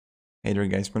Hey there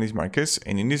guys, my name is Marcus,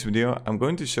 and in this video I'm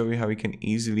going to show you how we can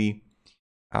easily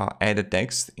add a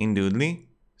text in Doodly.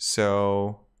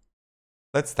 So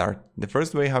let's start. The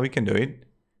first way how we can do it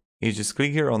is just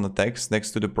click here on the text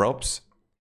next to the props,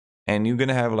 and you're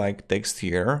gonna have like text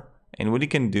here, and what you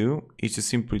can do is just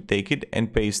simply take it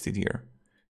and paste it here.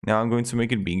 Now I'm going to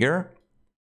make it bigger,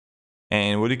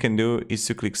 and what you can do is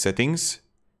to click settings,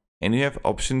 and you have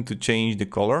option to change the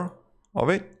color of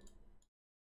it.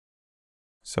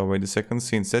 So wait a second,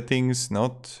 in settings,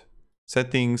 not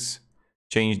settings,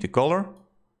 change the color,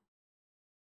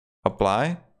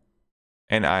 apply,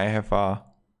 and I have a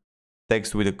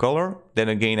text with a color. Then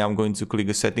again, I'm going to click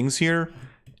the settings here,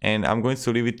 and I'm going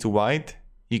to leave it to white.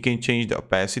 You can change the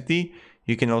opacity.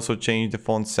 You can also change the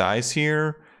font size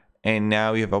here. And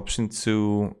now you have option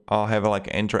to have like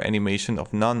enter animation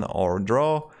of none or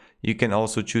draw. You can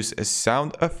also choose a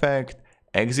sound effect,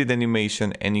 exit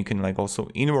animation, and you can like also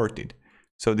invert it.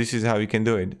 So this is how you can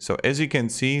do it. So as you can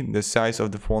see, the size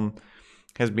of the font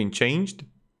has been changed.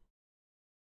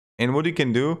 And what you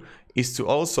can do is to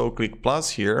also click plus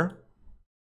here,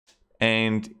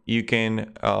 and you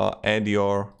can add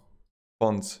your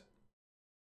fonts.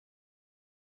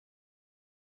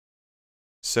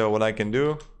 So what I can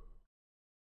do,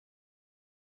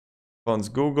 fonts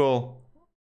Google,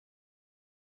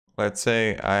 let's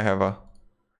say I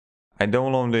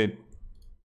downloaded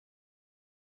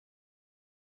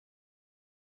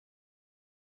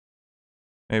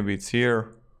maybe it's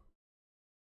here.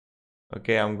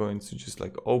 Okay, I'm going to just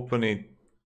like open it.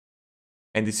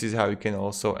 And this is how you can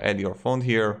also add your font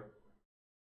here.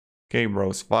 Okay,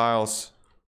 browse files.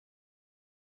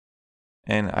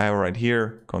 And I have right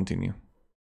here, continue.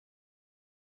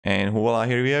 And voila,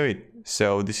 here we have it.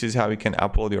 So this is how you can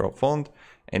upload your font.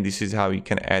 And this is how you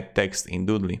can add text in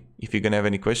Doodly. If you're gonna have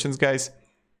any questions, guys,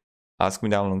 ask me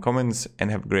down in the comments, and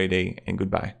have a great day and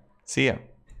goodbye. See ya.